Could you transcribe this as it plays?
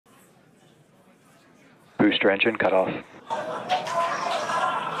Booster engine cut off.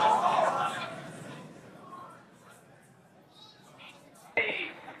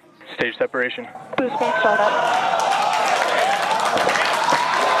 Stage separation. Boost bank startup.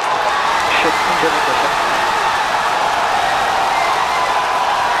 Ship engine ignition.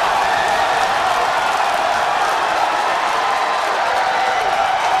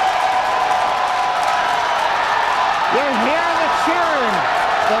 You're hearing the cheering.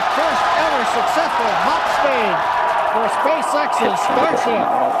 The first ever successful hop stage for SpaceX's Starship.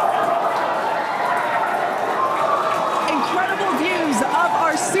 Incredible views of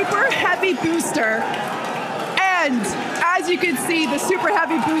our Super Heavy booster. And as you can see, the Super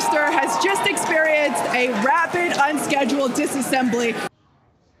Heavy booster has just experienced a rapid, unscheduled disassembly.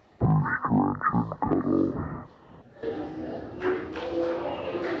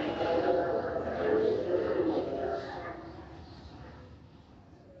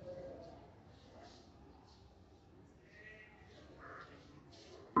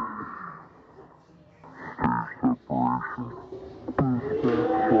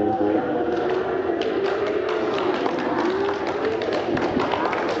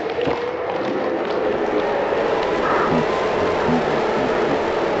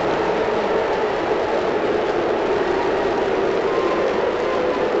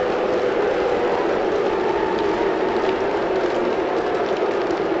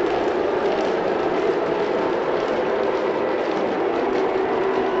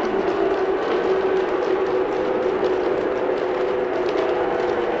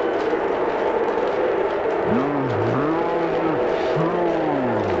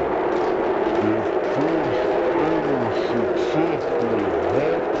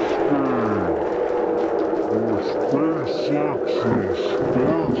 SpaceX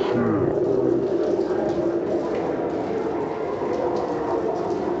Starship.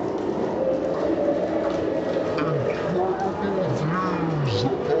 Incredible views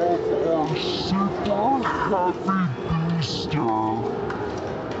of our Super Heavy booster.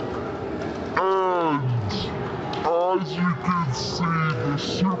 And as you can see, the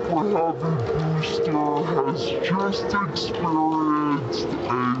Super Heavy booster has just experienced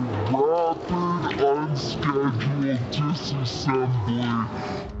a rapid, unscheduled disassembly.